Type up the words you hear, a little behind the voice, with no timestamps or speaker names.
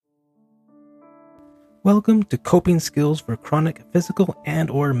Welcome to Coping Skills for Chronic Physical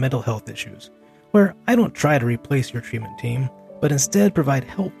and/or Mental Health Issues, where I don't try to replace your treatment team, but instead provide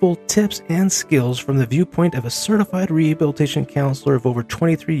helpful tips and skills from the viewpoint of a certified rehabilitation counselor of over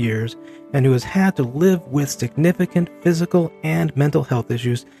 23 years and who has had to live with significant physical and mental health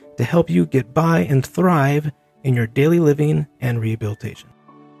issues to help you get by and thrive in your daily living and rehabilitation.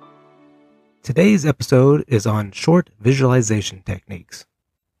 Today's episode is on short visualization techniques.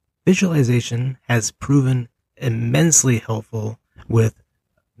 Visualization has proven immensely helpful with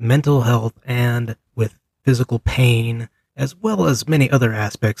mental health and with physical pain, as well as many other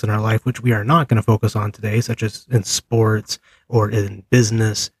aspects in our life, which we are not going to focus on today, such as in sports or in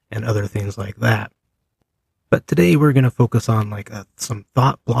business and other things like that. But today we're going to focus on some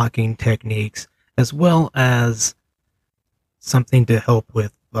thought blocking techniques, as well as something to help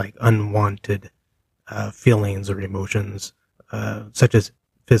with unwanted feelings or emotions, such as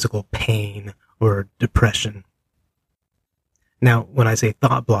physical pain or depression. Now, when I say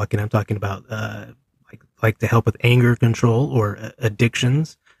thought blocking, I'm talking about to help with anger control or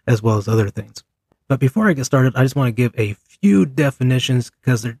addictions, as well as other things. But before I get started, I just want to give a few definitions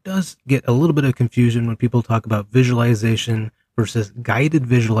because there does get a little bit of confusion when people talk about visualization versus guided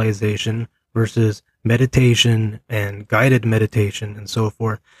visualization versus meditation and guided meditation and so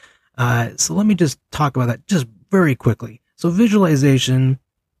forth. So let me just talk about that just very quickly. So visualization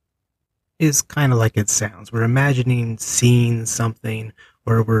is kind of like it sounds. We're imagining seeing something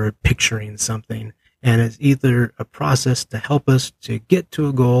or we're picturing something, and it's either a process to help us to get to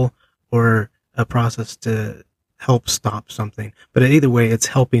a goal or a process to help stop something. But either way, it's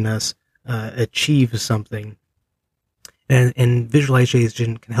helping us achieve something. And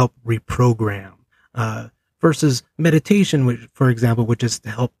visualization can help reprogram versus meditation, which, for example, which is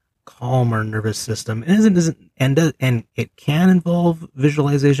to help calm our nervous system, and it can involve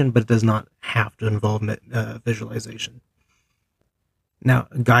visualization, but it does not have to involve visualization. Now,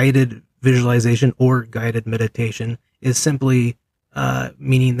 guided visualization or guided meditation is simply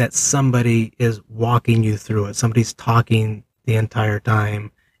meaning that somebody is walking you through it. Somebody's talking the entire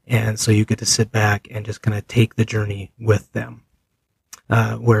time, and so you get to sit back and just kind of take the journey with them.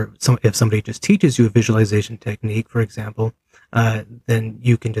 If somebody just teaches you a visualization technique, for example, then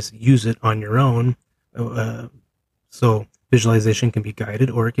you can just use it on your own. So visualization can be guided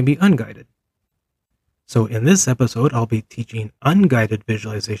or it can be unguided. So in this episode, I'll be teaching unguided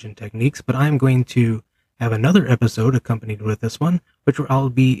visualization techniques, but I'm going to have another episode accompanied with this one, which I'll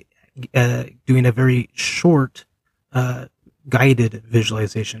be doing a very short guided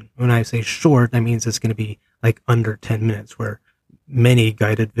visualization. When I say short, that means it's going to be under 10 minutes, where many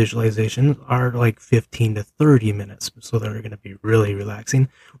guided visualizations are 15 to 30 minutes, so they're going to be really relaxing.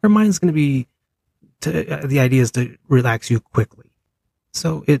 Where mine's going to be, the idea is to relax you quickly.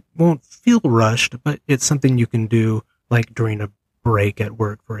 So it won't feel rushed, but it's something you can do during a break at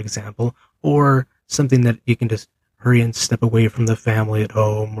work, for example, or something that you can just hurry and step away from the family at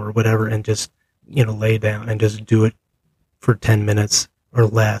home or whatever and just, lay down and just do it for 10 minutes or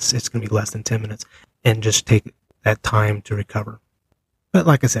less. It's going to be less than 10 minutes and just take that time to recover. But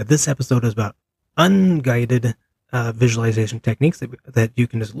like I said, this episode is about unguided visualization techniques that you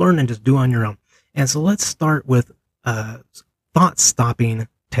can just learn and just do on your own. And so let's start with thought stopping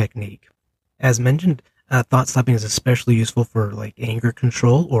technique. As mentioned, thought stopping is especially useful for anger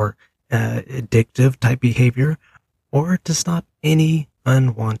control or addictive type behavior, or to stop any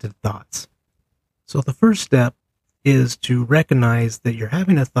unwanted thoughts. So the first step is to recognize that you're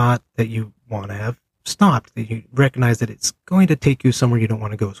having a thought that you want to have stopped, that you recognize that it's going to take you somewhere you don't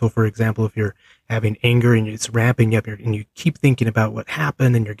want to go. So for example, if you're having anger and it's ramping up and you keep thinking about what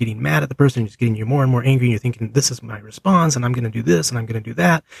happened and you're getting mad at the person, it's getting you more and more angry, and you're thinking, this is my response and I'm going to do this and I'm going to do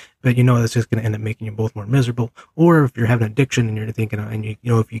that, but that's just going to end up making you both more miserable. Or if you're having addiction and you're thinking, and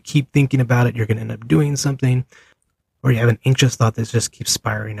if you keep thinking about it, you're going to end up doing something. Or you have an anxious thought that just keeps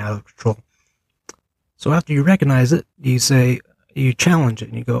spiraling out of control. So after you recognize it, you challenge it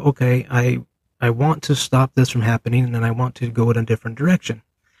and you go, okay, I want to stop this from happening, and then I want to go in a different direction.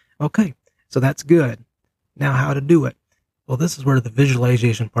 Okay, so that's good. Now how to do it? Well, this is where the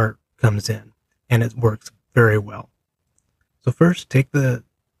visualization part comes in, and it works very well. So first, take the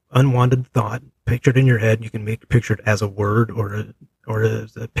unwanted thought, picture it in your head. You can make it pictured as a word or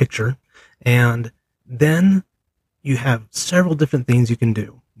as a picture, and then you have several different things you can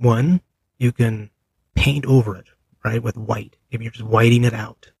do. One, you can paint over it, right, with white. Maybe you're just whiting it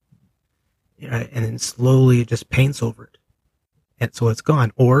out. And then slowly it just paints over it. And so it's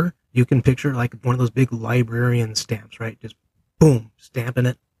gone. Or you can picture one of those big librarian stamps, right? Just boom, stamping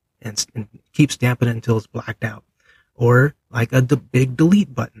it and keep stamping it until it's blacked out. Or a big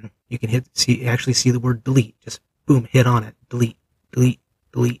delete button. you can actually see the word delete. Just boom, hit on it. Delete, delete,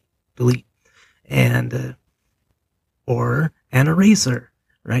 delete, delete. And, or an eraser,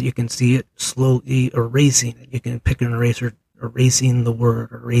 right? You can see it slowly erasing it. You can pick an eraser, erasing the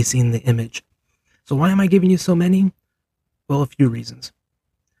word, erasing the image. So why am I giving you so many? Well, a few reasons.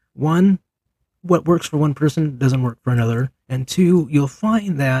 One, what works for one person doesn't work for another. And two, you'll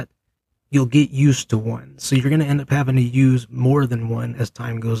find that you'll get used to one. So you're going to end up having to use more than one as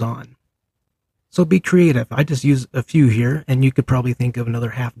time goes on. So be creative. I just use a few here, and you could probably think of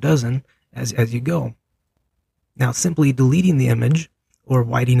another half dozen as you go. Now, simply deleting the image or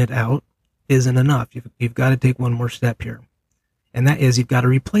whiting it out isn't enough. You've got to take one more step here. And that is, you've got to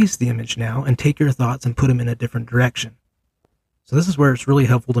replace the image now and take your thoughts and put them in a different direction. So this is where it's really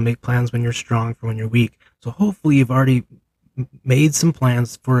helpful to make plans when you're strong from when you're weak. So hopefully you've already made some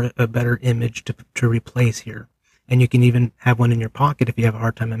plans for a better image to replace here. And you can even have one in your pocket if you have a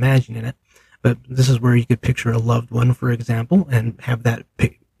hard time imagining it. But this is where you could picture a loved one, for example, and have that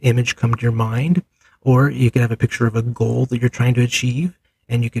image come to your mind. Or you could have a picture of a goal that you're trying to achieve,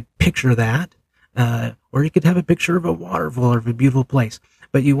 and you could picture that. Or you could have a picture of a waterfall or of a beautiful place.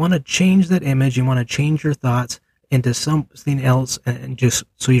 But you want to change that image. You want to change your thoughts into something else, and just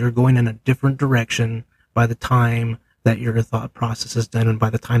so you're going in a different direction by the time that your thought process is done and by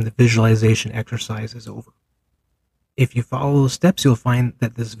the time the visualization exercise is over. If you follow those steps, you'll find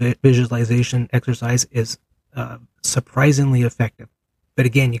that this visualization exercise is surprisingly effective. But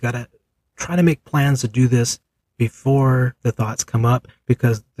again, you got to try to make plans to do this before the thoughts come up,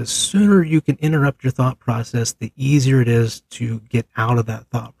 because the sooner you can interrupt your thought process, the easier it is to get out of that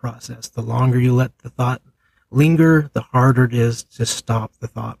thought process. The longer you let the thought linger, the harder it is to stop the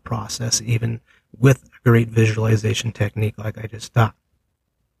thought process, even with a great visualization technique like I just taught.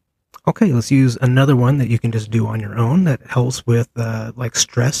 Okay, let's use another one that you can just do on your own that helps with like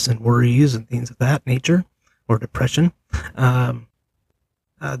stress and worries and things of that nature, or depression.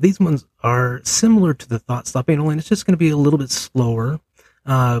 These ones are similar to the thought stopping, only it's just going to be a little bit slower.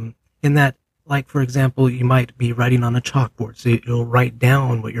 In that, like, for example, you might be writing on a chalkboard. So you'll write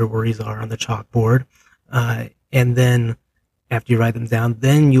down what your worries are on the chalkboard. And then after you write them down,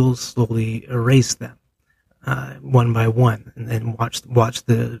 then you'll slowly erase them, one by one, and then watch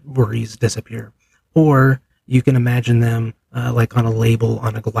the worries disappear. Or you can imagine them, like on a label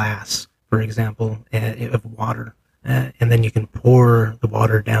on a glass, for example, of water. And then you can pour the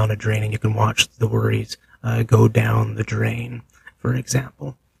water down a drain, and you can watch the worries go down the drain, for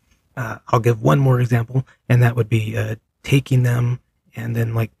example. I'll give one more example, and that would be taking them and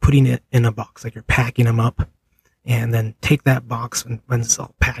then like putting it in a box, like you're packing them up, and then take that box when it's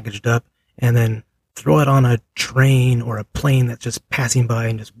all packaged up, and then throw it on a train or a plane that's just passing by,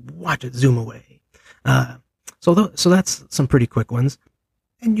 and just watch it zoom away. So that's some pretty quick ones,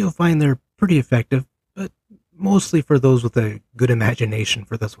 and you'll find they're pretty effective, but mostly for those with a good imagination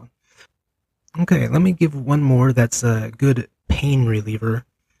for this one. Okay, let me give one more that's a good pain reliever.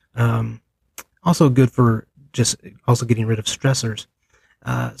 Also good for just also getting rid of stressors.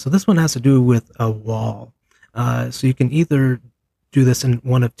 So this one has to do with a wall. So you can either do this in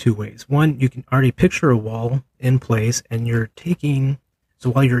one of two ways. One, you can already picture a wall in place, and so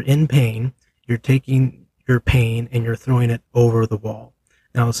while you're in pain, you're taking your pain and you're throwing it over the wall.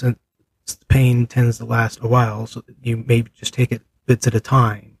 Now, since the pain tends to last a while, so you may just take it bits at a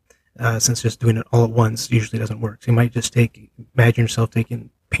time, since just doing it all at once usually doesn't work. So you might just imagine yourself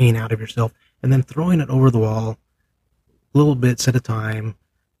taking pain out of yourself and then throwing it over the wall little bits at a time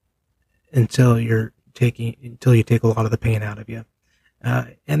until you take a lot of the pain out of you.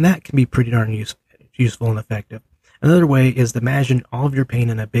 And that can be pretty darn useful and effective. Another way is to imagine all of your pain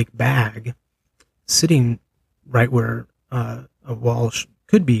in a big bag sitting right where a wall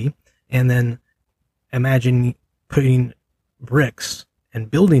could be, and then imagine putting bricks and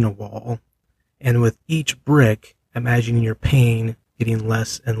building a wall, and with each brick, imagining your pain getting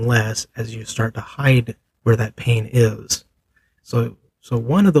less and less as you start to hide where that pain is. So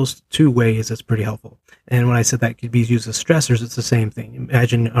one of those two ways is pretty helpful. And when I said that could be used as stressors, it's the same thing.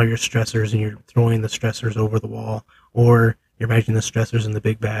 Imagine all your stressors and you're throwing the stressors over the wall, or you're imagining the stressors in the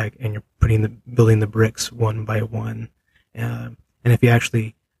big bag and you're building the bricks one by one. And if you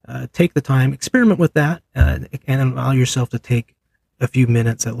actually take the time, experiment with that, and allow yourself to take a few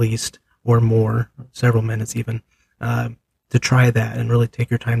minutes at least, or more, several minutes even, to try that and really take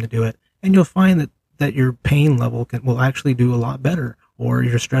your time to do it. And you'll find that your pain level will actually do a lot better, or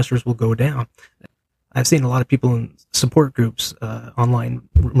your stressors will go down. I've seen a lot of people in support groups online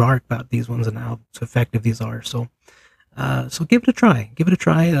remark about these ones and how effective these are. So give it a try.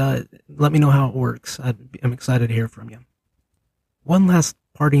 Let me know how it works. I'm excited to hear from you. one last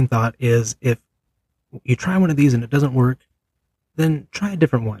parting thought is, if you try one of these and it doesn't work, then try a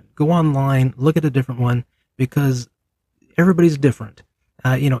different one. Go online, look at a different one, because everybody's different.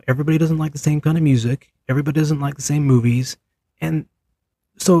 Everybody doesn't like the same kind of music. Everybody doesn't like the same movies. And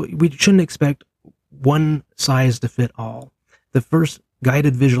so we shouldn't expect one size to fit all. The first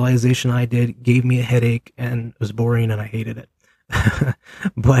guided visualization I did gave me a headache and was boring and I hated it.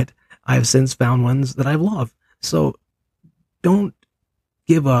 But I've since found ones that I love. So don't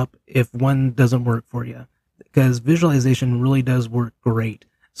give up if one doesn't work for you, because visualization really does work great.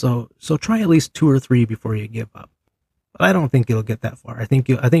 So try at least 2 or 3 before you give up. But I don't think it'll get that far. I think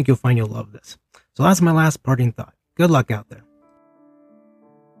you'll find you'll love this. So that's my last parting thought. Good luck out there.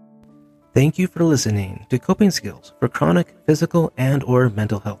 Thank you for listening to Coping Skills for Chronic Physical and or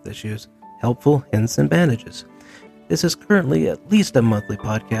Mental Health Issues, Helpful Hints and Bandages. This is currently at least a monthly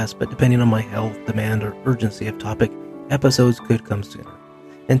podcast, but depending on my health, demand, or urgency of topic, episodes could come sooner.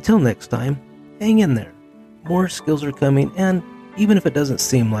 Until next time, hang in there. More skills are coming, and even if it doesn't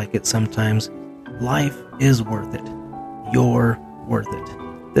seem like it sometimes, life is worth it. You're worth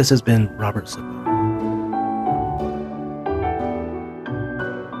it. This has been Robert Sippo.